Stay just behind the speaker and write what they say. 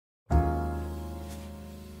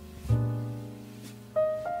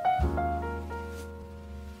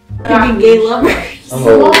Picking gay lovers.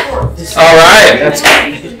 Oh. Alright, that's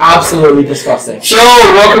absolutely disgusting. So,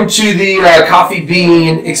 welcome to the Coffee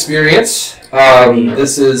Bean Experience.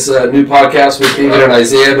 This is a new podcast with David and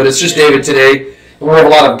Isaiah, but it's just David today. And we have a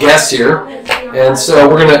lot of guests here. And so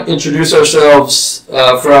we're going to introduce ourselves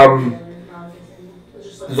from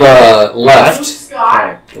the left.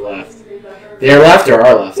 Okay, the left. Their left or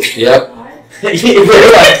our left? Yep. Their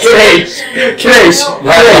left. Kadesh. Their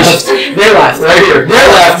left. Right here. Their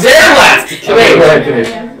left. Kadesh.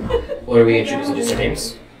 Kadesh. What are we introducing? Just our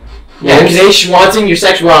names? Yeah, Kadesh wanting your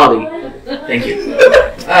sexuality. Thank you.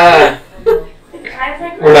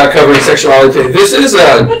 We're not covering sexuality today. This is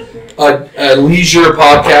a leisure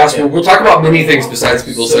podcast where we'll talk about many things besides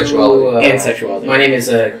people's sexuality. And sexuality. My name is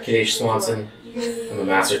Kadesh Swanson. I'm a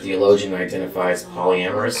master theologian who identifies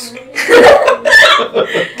polyamorous.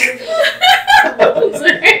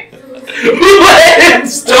 Let him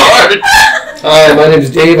start! Hi, my name is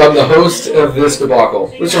Dave. I'm the host of this debacle.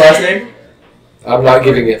 What's your last name? I'm not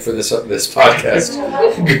giving it for this podcast.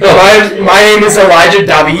 My name is Elijah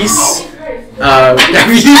Davis.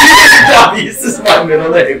 Davis is my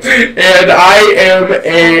middle name. And I am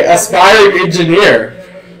an aspiring engineer.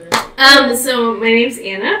 So my name's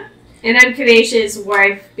Anna, and I'm Kadesh's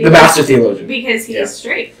wife. The master theologian. Because he is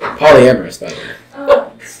straight. Polyamorous, by the way.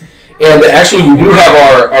 And actually, you do have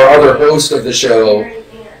our other host of the show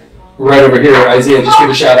right over here. Isaiah, just give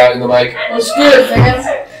a shout out in the mic. What's good, fans?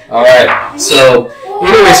 All right. So,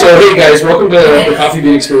 anyway, hey guys, welcome to the Coffee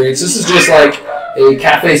Bean Experience. This is just like a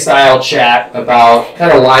cafe-style chat about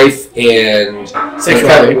kind of life and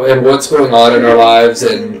sexuality and what's going on in our lives.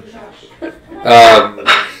 And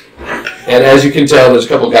as you can tell, there's a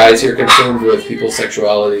couple guys here concerned with people's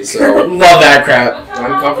sexuality. So love that crap.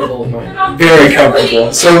 I'm comfortable with mine. Very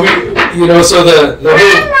comfortable. So so the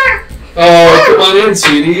whole. Oh, come on in,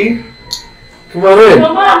 sweetie. Come on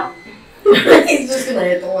in. He's just gonna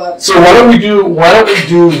hit the left. So why don't we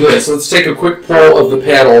do this? Let's take a quick poll of the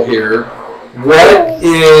panel here. What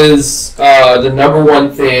is the number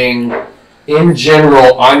one thing in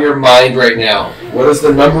general on your mind right now? What is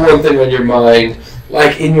the number one thing on your mind,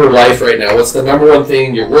 like in your life right now? What's the number one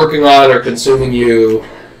thing you're working on or consuming you?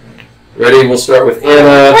 Ready? We'll start with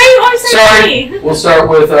Anna. Why are you always saying me? We'll start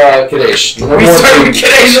with Kadesh. We started with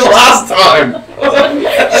Kadesh the last time.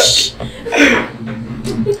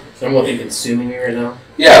 Someone think consuming me right now?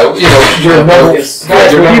 Yeah, your number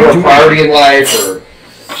one priority in life, or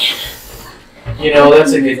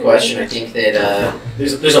that's a good question. I think that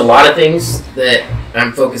there's a lot of things that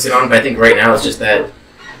I'm focusing on, but I think right now it's just that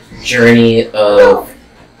journey of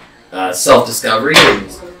self-discovery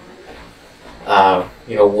and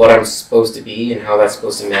what I'm supposed to be and how that's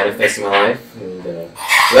supposed to manifest in my life. And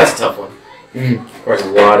so that's a tough one. Requires a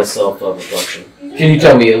lot of self-reflection. Can you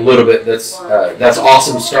tell me a little bit? That's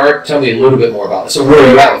awesome start. Tell me a little bit more about it. So where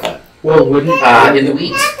are you at with that? Well, in the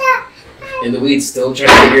weeds. In the weeds, still trying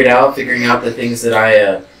to figuring out the things that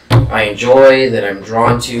I enjoy, that I'm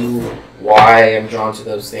drawn to, why I'm drawn to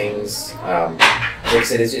those things. Like I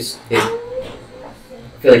said, I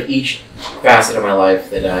feel like each facet of my life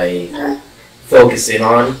that I focus in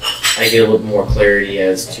on, I get a little more clarity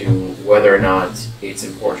as to whether or not it's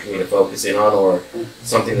important for me to focus in on or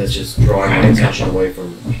something that's just drawing my attention away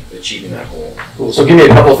from achieving that goal. Cool. So give me a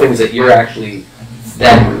couple things that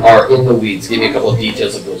that are in the weeds. Give me a couple of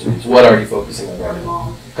details of those weeds. What are you focusing on right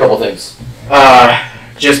now? A couple things.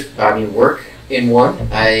 Work in one.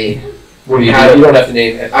 What do you do? You don't have to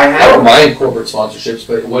name it. I don't mind corporate sponsorships,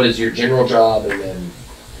 but what is your general job and then?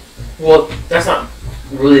 Well, that's not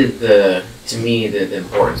really the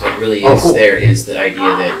importance. What really is there is the idea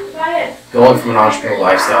that going from an entrepreneurial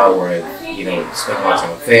lifestyle where I've spent a lot of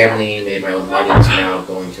time with family, made my own money, to now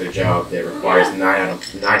going to a job that requires 9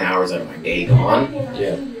 hours out of my day gone.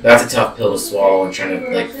 Yeah, that's a tough pill to swallow, and trying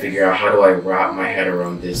to figure out how do I wrap my head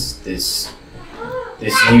around this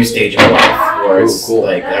new stage of life where it's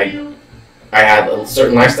I had a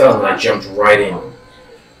certain lifestyle and then I jumped right in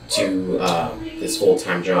to this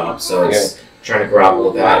full-time job. So it's trying to grapple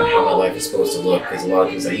with that and how my life is supposed to look, because a lot of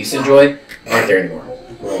things I used to enjoy aren't there anymore.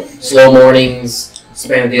 Slow mornings,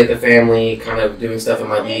 spending the day with the family, kind of doing stuff at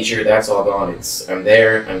my leisure, that's all gone. I'm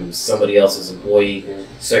there, I'm somebody else's employee,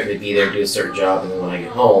 expected to be there, do a certain job, and then when I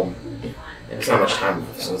get home, and there's not much time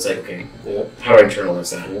left. So it's like, okay, how do I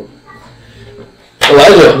internalize that?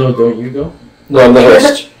 Elijah. No, don't you go? No, I'm the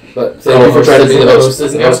host. But thank you for trying to be the host.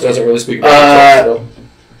 The host doesn't really speak about himself.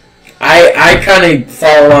 I kind of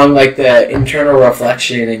follow along the internal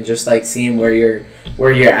reflection and just seeing where you're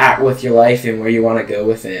at with your life and where you want to go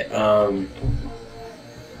with it.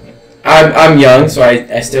 I'm young, so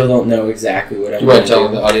I still don't know exactly what I'm. You want to tell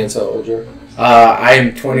the audience how old you're? I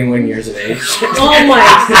am 21 years of age. Oh my!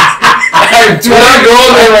 I'm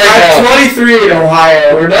 23 in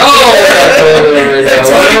Ohio. We're not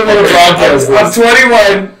going there I'm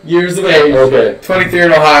 21 years of age. Okay. 23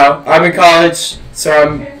 in Ohio. I'm in college, so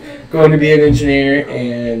I'm going to be an engineer,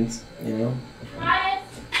 and you know.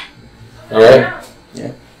 All right.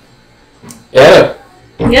 Yeah. Yeah.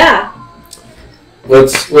 Yeah.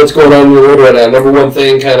 What's going on in your world right now? Number one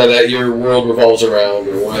thing, kind of that your world revolves around,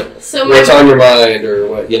 or what? So what's on your mind, or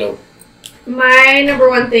what you know? My number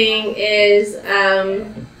one thing is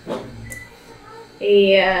I'm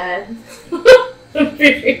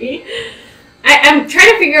trying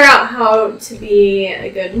to figure out how to be a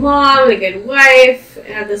good mom, a good wife,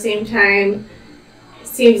 and at the same time, it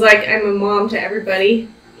seems like I'm a mom to everybody.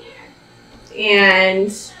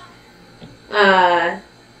 And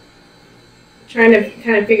trying to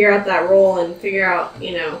kind of figure out that role and figure out,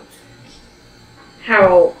 you know,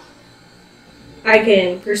 how I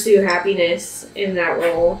can pursue happiness in that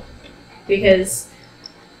role, because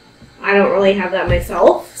I don't really have that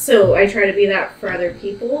myself, so I try to be that for other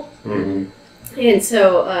people. Mm-hmm. And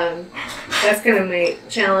so that's kind of my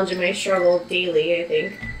challenge and my struggle daily, I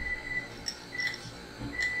think.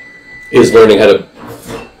 Is learning how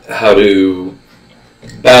to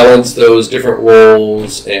balance those different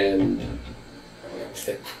roles and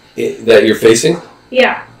that you're facing?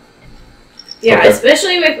 Yeah. Yeah, Okay.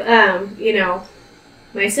 Especially with, you know,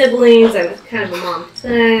 my siblings. I'm kind of a mom to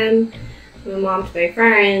them. I'm a mom to my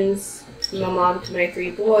friends. I'm a mom to my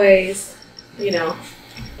 3 boys. You know,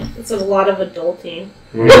 it's a lot of adulting.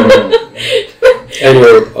 Mm-hmm. And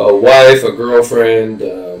you're a wife, a girlfriend.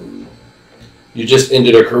 You just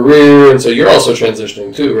ended a career, and so you're also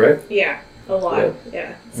transitioning too, right? Yeah, a lot.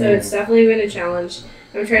 Yeah. So it's definitely been a challenge.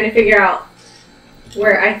 I'm trying to figure out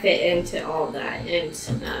where I fit into all of that, and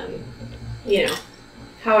you know,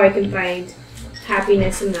 how I can find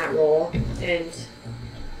happiness in that role, and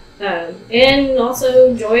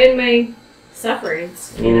also joy in my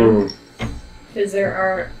sufferings, you know, because there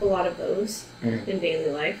are a lot of those in daily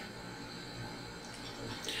life.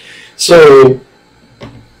 So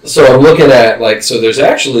I'm looking at so there's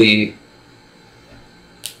actually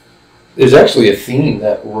a theme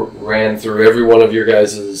that ran through every one of your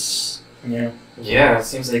guys's. Yeah. Yeah, it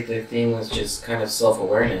seems like the theme was just kind of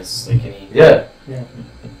self-awareness, like any. Yeah.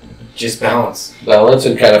 Just balance. Balance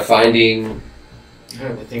and kind of finding.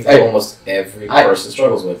 I think that almost every person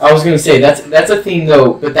struggles with. I was gonna say that's a theme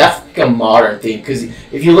though, but that's like a modern theme, because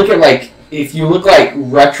if you look at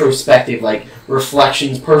retrospective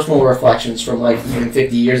reflections, personal reflections from even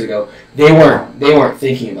 50 years ago, they weren't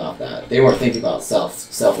thinking about that. They weren't thinking about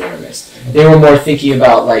self-awareness. They were more thinking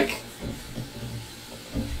about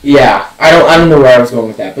I don't know where I was going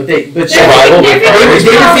with that, but survival.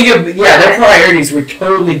 Their priorities were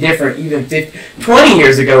totally different even 20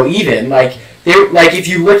 years ago. Even if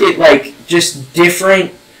you look at just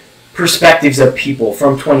different perspectives of people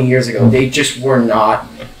from 20 years ago, they just were not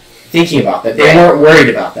thinking about that. They weren't worried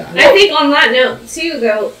about that. I think on that note too,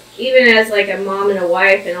 though, even as a mom and a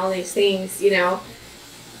wife and all these things, you know,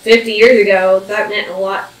 50 years ago that meant a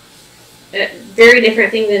lot. A very different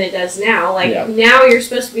thing than it does now. Now you're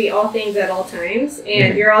supposed to be all things at all times,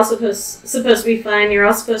 and you're all supposed to be fun. You're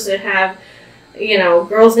all supposed to have, you know,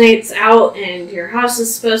 girls' nights out, and your house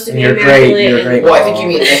is supposed to be immaculate. Well, I think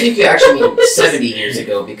you actually mean 70 years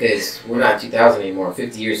ago, because we're not 2000 anymore.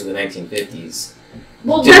 50 years of the 1950s.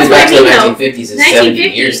 Well, that's what I mean, though. The 1950s is 70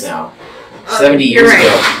 years now. 70 years you're right.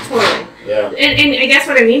 ago. Totally. Yeah. And I guess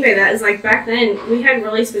what I mean by that is back then we had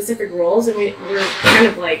really specific roles, and we were kind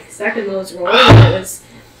of stuck in those roles, and it was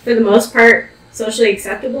for the most part socially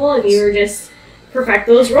acceptable, and you were just perfect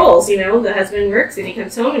those roles. You know, the husband works and he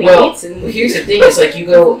comes home and he eats. And here's the thing: it's you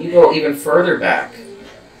go even further back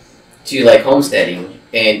to homesteading,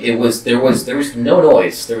 and there was no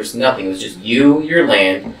noise, there was nothing. It was just your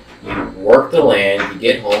land. You work the land, you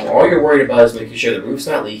get home. All you're worried about is making sure the roof's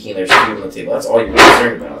not leaking. There's food on the table. That's all you're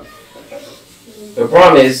concerned about. The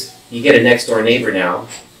problem is, you get a next door neighbor now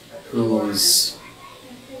who's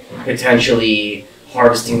potentially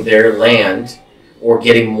harvesting their land or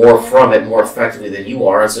getting more from it more effectively than you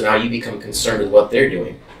are, and so now you become concerned with what they're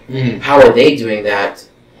doing. Mm-hmm. How are they doing that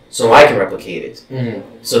so I can replicate it? Mm-hmm.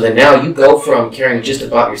 So then now you go from caring just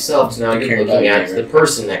about yourself to now you're looking at the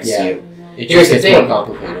person next to you. Here's the thing. More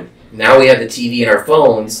complicated. Now we have the TV in our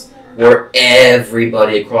phones where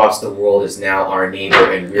everybody across the world is now our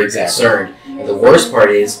neighbor, and we're concerned. And the worst part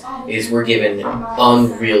is we're given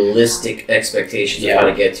unrealistic expectations of how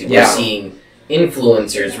to get to. We're seeing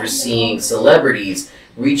influencers, we're seeing celebrities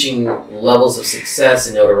reaching levels of success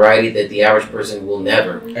and notoriety that the average person will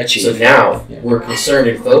never achieve. So now we're concerned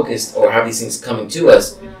and focused, or have these things coming to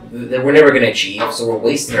us that we're never going to achieve. So we're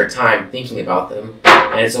wasting our time thinking about them,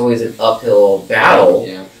 and it's always an uphill battle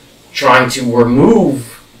trying to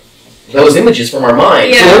remove those images from our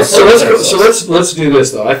mind. Yeah. So let's do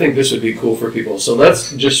this though. I think this would be cool for people. So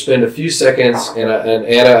let's just spend a few seconds, and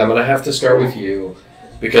Anna, I'm gonna have to start with you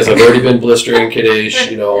because I've already been blistering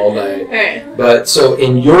Kadesh, all night. Right. But so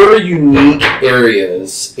in your unique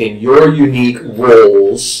areas, in your unique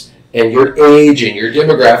roles, and your age and your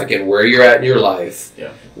demographic and where you're at in your life,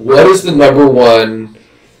 what is the number one?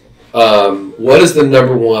 What is the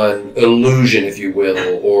number one illusion, if you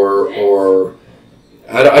will, or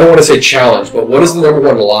I don't want to say challenge, but what is the number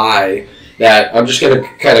one lie that I'm just going to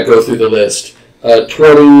kind of go through the list?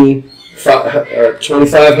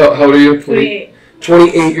 25, how old are you? 28.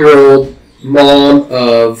 28-year-old mom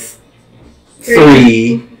of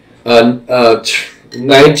 3,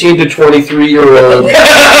 19 to 23-year-old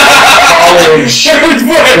college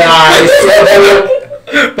guy.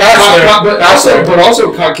 But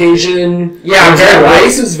also Caucasian.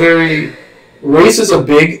 Race is a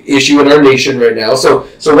big issue in our nation right now. So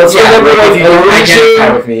what's the number one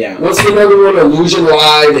illusion? What's the number one illusion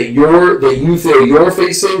lie that you feel you're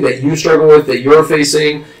facing, that you struggle with, that you're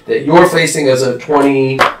facing as a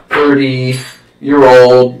 20,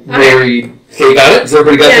 30-year-old married? Okay, got it? Has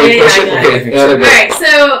everybody got the question? Okay. All right.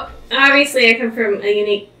 So obviously, I come from a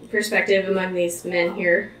unique perspective among these men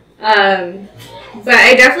here, but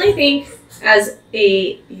I definitely think as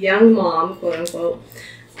a young mom, quote unquote.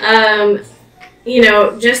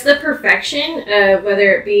 Just the perfection of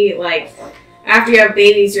whether it be like after you have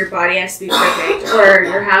babies, your body has to be perfect, or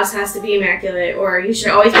your house has to be immaculate, or you should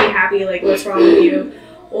always be happy, like what's wrong with you,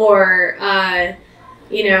 or,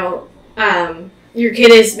 your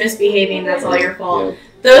kid is misbehaving, that's all your fault.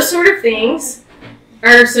 Those sort of things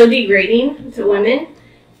are so degrading to women,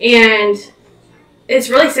 and it's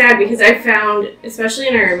really sad because I've found, especially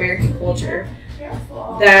in our American culture,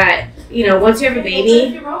 that once you have a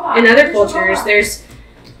baby, in other cultures, there's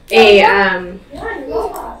a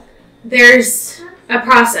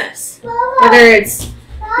process. Whether it's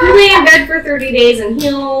you lay in bed for 30 days and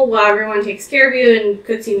heal while everyone takes care of you and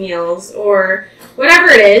cooks you meals, or whatever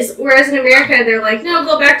it is. Whereas in America, they're like, no,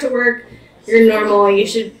 go back to work. You're normal.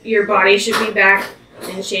 Your body should be back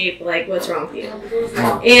in shape. Like, what's wrong with you?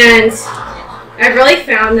 And I've really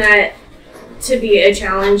found that to be a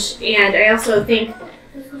challenge. And I also think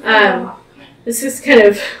this is kind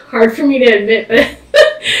of hard for me to admit, but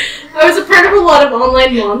I was a part of a lot of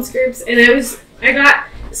online moms groups, and I got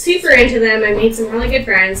super into them. I made some really good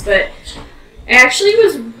friends, but I actually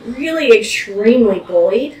was really extremely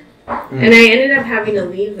bullied, and I ended up having to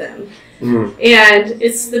leave them. And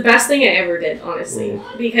it's the best thing I ever did, honestly,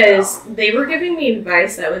 because they were giving me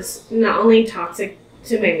advice that was not only toxic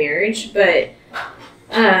to my marriage, but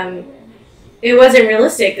it wasn't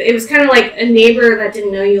realistic. It was kind of like a neighbor that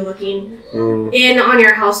didn't know you looking in on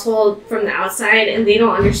your household from the outside, and they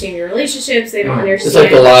don't understand your relationships. They don't understand. It's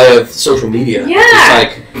like the lie of social media.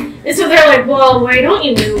 Yeah. And so they're like, well, why don't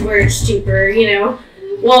you move where it's cheaper,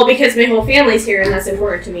 Well, because my whole family's here, and that's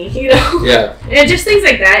important to me, Yeah. And just things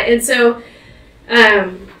like that. And so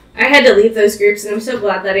I had to leave those groups, and I'm so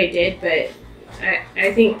glad that I did, but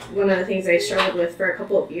I think one of the things I struggled with for a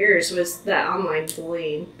couple of years was that online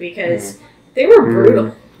bullying, because they were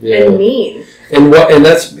brutal and mean. And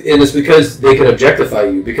it's because they can objectify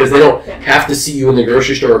you, because they don't have to see you in the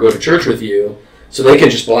grocery store or go to church with you, so they can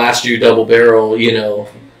just blast you double barrel, They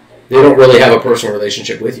don't really have a personal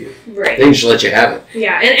relationship with you. Right. They can just let you have it.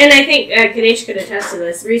 Yeah, and I think Kadesh could attest to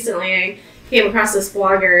this. Recently I came across this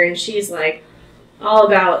blogger, and she's like all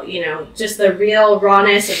about, just the real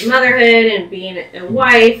rawness of motherhood and being a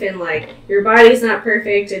wife, and like your body's not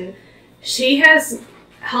perfect, and she has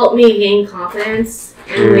helped me gain confidence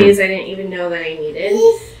in ways I didn't even know that I needed.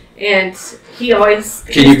 And he always...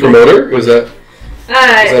 Can you promote her? Is that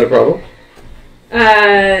a problem?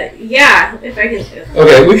 Yeah, if I can...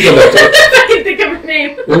 Okay, we can come back to it. If I can think of her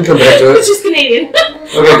name. We can come back to it. She's Canadian.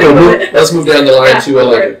 Okay, cool. Let's move down the line to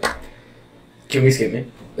Elijah. Can we skip me?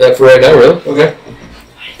 For right now, really? Okay.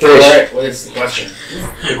 Alright, what is the question?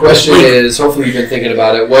 The question is, hopefully you've been thinking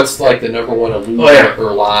about it, what's like the number one illusion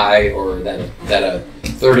or lie, or that a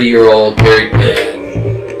 30-year-old married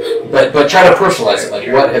man, but try to personalize it, like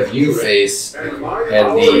what have you faced,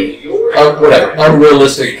 and the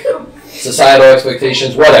unrealistic societal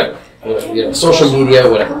expectations, whatever, social media,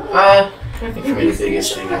 whatever. I think for me the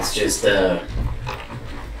biggest thing is just the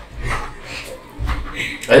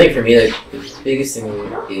biggest thing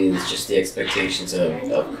is just the expectations of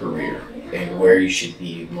career. and where you should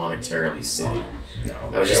be monetarily sitting.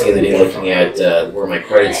 I was just the other day looking at where my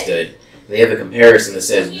credit stood. They have a comparison that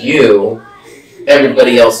says you,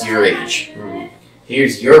 everybody else your age.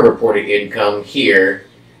 Here's your reported income here.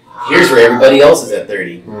 Here's where everybody else is at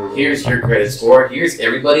 30. Here's your credit score. Here's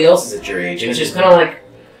everybody else is at your age. And it's just kind of like,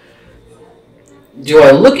 do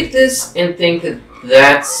I look at this and think that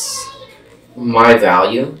that's my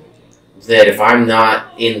value? That if I'm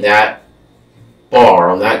not in that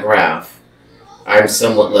bar on that graph, I'm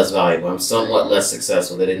somewhat less valuable. I'm somewhat less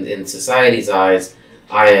successful. That in society's eyes,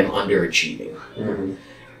 I am underachieving. Mm-hmm.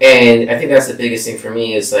 And I think that's the biggest thing for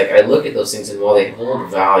me is like I look at those things and while they hold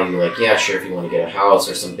value, like yeah, sure, if you want to get a house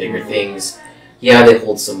or some bigger things, yeah, they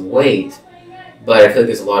hold some weight. But I feel like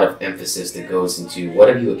there's a lot of emphasis that goes into what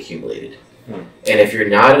have you accumulated. And if you're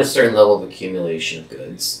not at a certain level of accumulation of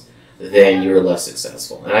goods, then you're less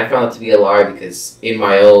successful. And I found it to be a lie because in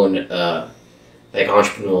my own like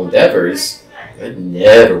entrepreneurial endeavors, I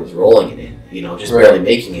never was rolling in it, just barely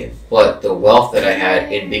making it. But the wealth that I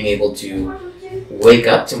had in being able to wake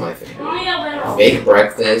up to my family, make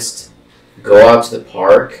breakfast, go out to the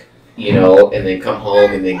park, and then come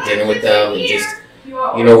home and make dinner with them and just,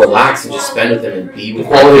 relax and just spend with them and be with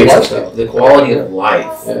them. The quality of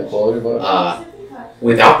life. Yeah, quality of life.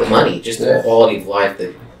 Without the money, just the quality of life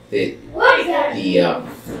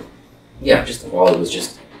just the quality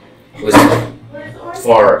was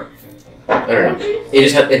far, I don't know.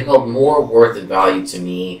 It held more worth and value to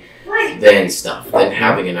me than stuff, than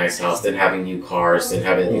having a nice house, than having new cars, than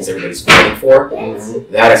having things everybody's fighting for.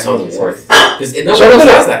 That is something worth. Because nobody else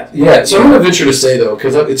has that. Yeah, so I'm going to venture to say, though,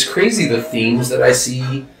 because it's crazy the themes that I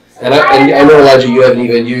see. And I know, Elijah, you haven't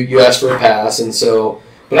even, you asked for a pass, and so,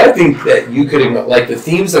 but I think that you could, like the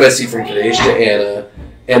themes that I see from Kadesh to Anna,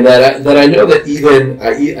 and that I know that even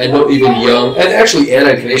young, and actually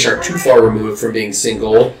Anna and Kadesh aren't too far removed from being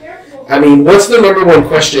single. I mean, what's the number one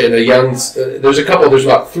question there's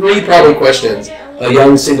about 3 probably questions a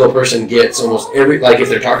young single person gets almost every, like if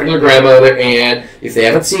they're talking to their grandma or their aunt, if they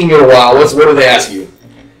haven't seen you in a while, what do they ask you?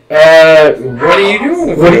 What are you doing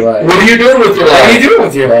with your life? What are you doing with your life? What are you doing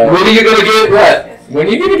with your life? When are you going to get what? When are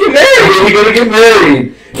you going to get married? When are you going to get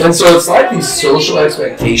married? And so it's like these social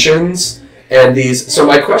expectations and these. So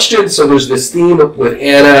my question. So there's this theme with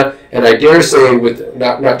Anna, and I dare say, with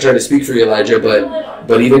not trying to speak for you, Elijah,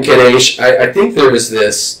 but even Kadesh, I think there is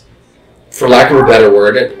this, for lack of a better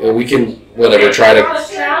word, and we can try to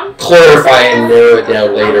clarify and narrow it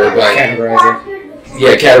down later, but categorize it.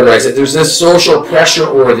 Yeah, categorize it. There's this social pressure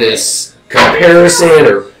or this comparison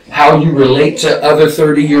or how you relate to other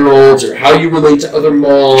 30-year-olds or how you relate to other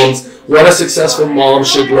moms, what a successful mom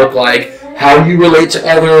should look like, how you relate to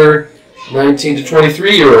other 19 to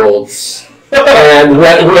 23-year-olds, and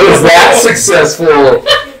what does that successful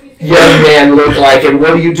young man look like, and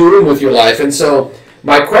what are you doing with your life? And so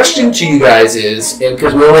my question to you guys is, and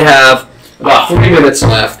because we only have about 3 minutes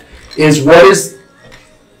left, is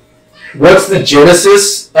what's the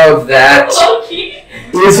genesis of that?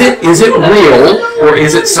 Is it real, or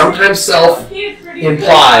is it sometimes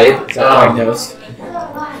self-implied?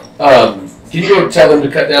 Can you go tell them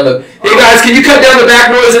to cut down the... Hey guys, can you cut down the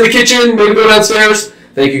back noise in the kitchen? Maybe go downstairs?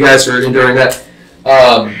 Thank you guys for enduring that.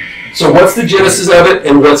 So what's the genesis of it,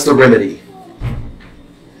 and what's the remedy?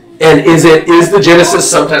 And is the genesis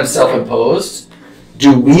sometimes self-imposed?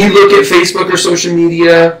 Do we look at Facebook or social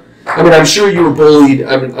media? I mean, I'm sure you were bullied.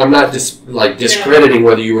 I'm not discrediting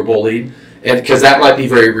whether you were bullied, and because that might be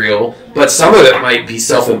very real. But some of it might be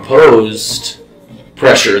self-imposed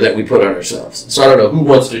pressure that we put on ourselves. So I don't know who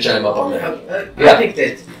wants to chime up on that. I think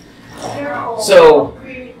that. So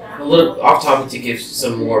a little off topic to give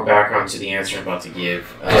some more background to the answer I'm about to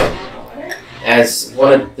give. As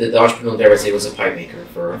one of the entrepreneurial endeavors, he was a pipe maker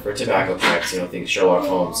for tobacco pipes. Think Sherlock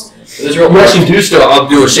Holmes. Yes, you do still. I'll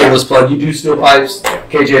do a shameless plug. You do still pipes.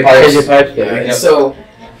 KJ pipes. Yeah. Yep. So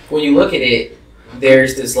when you look at it,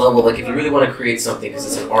 there's this level. Like if you really want to create something, because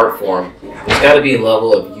it's an art form, there's got to be a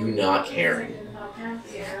level of you not caring.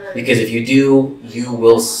 Because if you do, you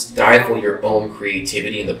will stifle your own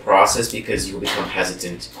creativity in the process because you will become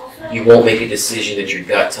hesitant. You won't make a decision that your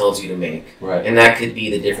gut tells you to make. Right. And that could be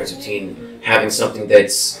the difference between having something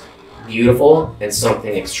that's beautiful and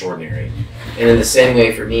something extraordinary. And in the same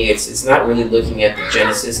way, for me, it's not really looking at the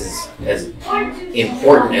genesis as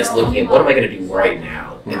important as looking at what am I going to do right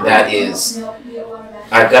now. And that is,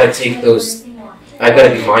 I've got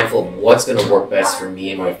to be mindful of what's going to work best for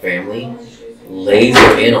me and my family,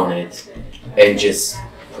 laser in on it, and just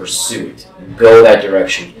pursue it. Go that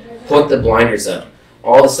direction. Put the blinders up.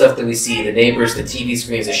 All the stuff that we see, the neighbors, the TV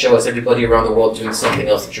screens that show us everybody around the world doing something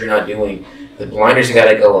else that you're not doing, the blinders have got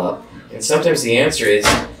to go up. And sometimes the answer is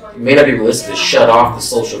it may not be realistic to shut off the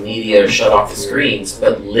social media or shut off the screens,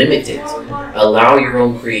 but limit it. Allow your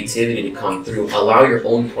own creativity to come through. Allow your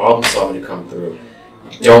own problem solving to come through.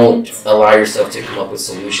 Don't allow yourself to come up with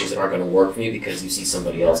solutions that aren't going to work for you because you see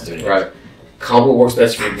somebody else doing it. Right. Come what works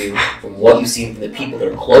best for you from what you see from the people that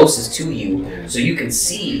are closest to you, so you can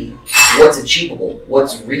see what's achievable,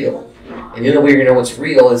 what's real. And the only way you're going to know what's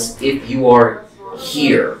real is if you are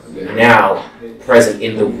here, now, present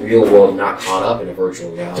in the real world, not caught up in a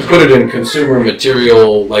virtual reality. To put it in consumer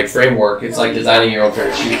material like framework, it's like designing your own pair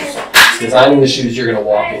of shoes. It's designing the shoes you're going to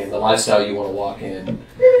walk in, the lifestyle you want to walk in.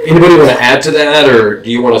 Anybody want to add to that, or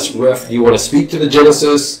do you want to speak to the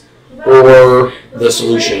genesis or the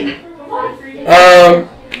solution?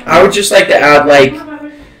 I would just like to add,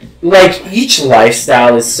 like each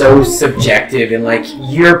lifestyle is so subjective, and like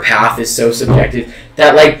your path is so subjective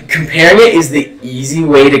that like comparing it is the easy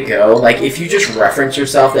way to go. Like if you just reference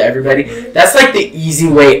yourself to everybody, that's like the easy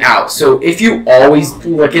way out. So if you always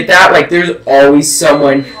look at that, like there's always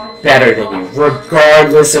someone better than you,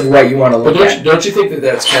 regardless of what you want to look at. Don't you think that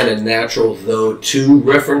that's kind of natural though to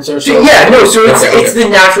reference ourselves? So, yeah, no. So it's the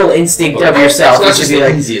natural instinct of yourself. It's not just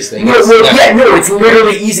the easiest thing. It's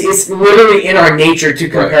literally easy. It's literally in our nature to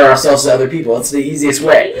compare ourselves to other people. It's the easiest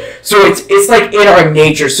way. So it's like in our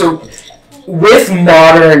nature. So with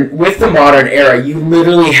the modern era, you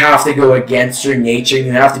literally have to go against your nature.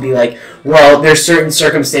 You have to be like, well, there's certain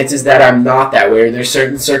circumstances that I'm not that way, or there's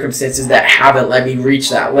certain circumstances that haven't let me reach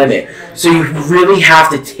that limit. So you really have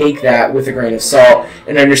to take that with a grain of salt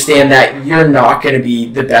and understand that you're not going to be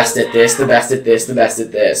the best at this, the best at this, the best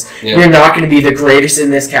at this. Yeah. You're not going to be the greatest in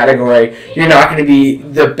this category. You're not going to be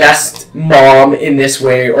the best mom in this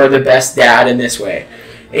way or the best dad in this way.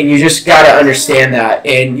 And you just got to understand that.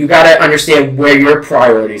 And you got to understand where your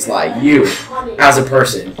priorities lie. You, as a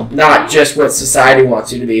person. Not just what society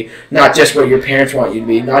wants you to be. Not just what your parents want you to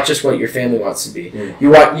be. Not just what your family wants to be.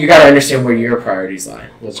 You got to understand where your priorities lie.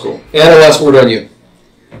 That's cool. And the last word on you.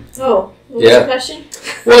 Oh, what was the question?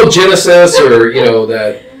 Well, Genesis, or,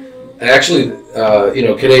 that... Actually,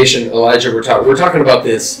 Kadesh and Elijah, we're talking about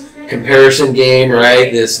this comparison game, right?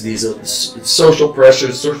 These social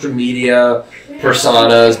pressures, social media...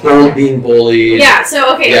 personas, being bullied. Yeah,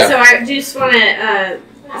 so I just want to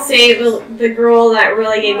say the girl that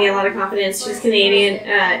really gave me a lot of confidence, she's Canadian,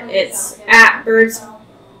 it's at Birds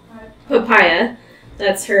Papaya.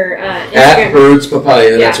 That's her Instagram. At Birds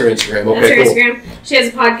Papaya, that's her Instagram. Okay, that's her Instagram. She has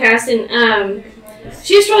a podcast, and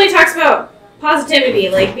she just really talks about positivity,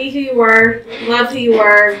 like be who you are, love who you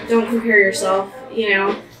are, don't compare yourself,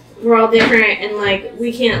 We're all different, and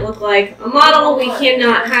we can't look like a model. We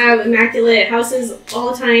cannot have immaculate houses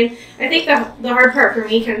all the time. I think the hard part for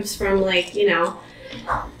me comes from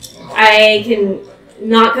I can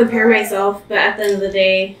not compare myself, but at the end of the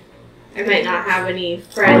day, I might not have any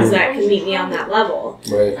friends that can meet me on that level.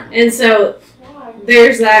 Right. And so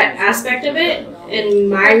there's that aspect of it in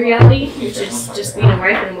my reality, which is just being a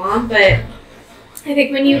wife and a mom. But I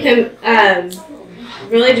think when you can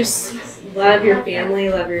really just love your family,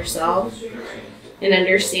 love yourself, and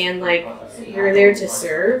understand you're there to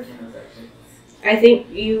serve, I think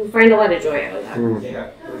you find a lot of joy out of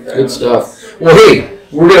that. Good stuff. Well, hey,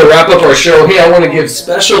 we're going to wrap up our show. Hey, I want to give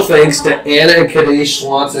special thanks to Anna and Kadesh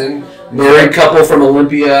Swanson, married couple from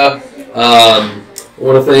Olympia. I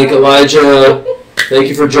want to thank Elijah. Thank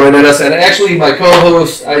you for joining us. And actually, my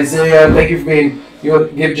co-host, Isaiah, thank you for being... You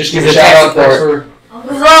want to give a shout out for...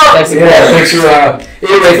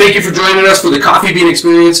 Anyway, thank you for joining us for the Coffee Bean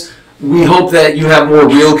Experience. We hope that you have more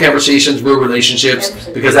real conversations, real relationships,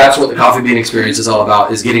 because that's what the Coffee Bean Experience is all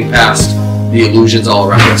about, is getting past the illusions all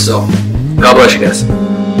around us. So, God bless you guys.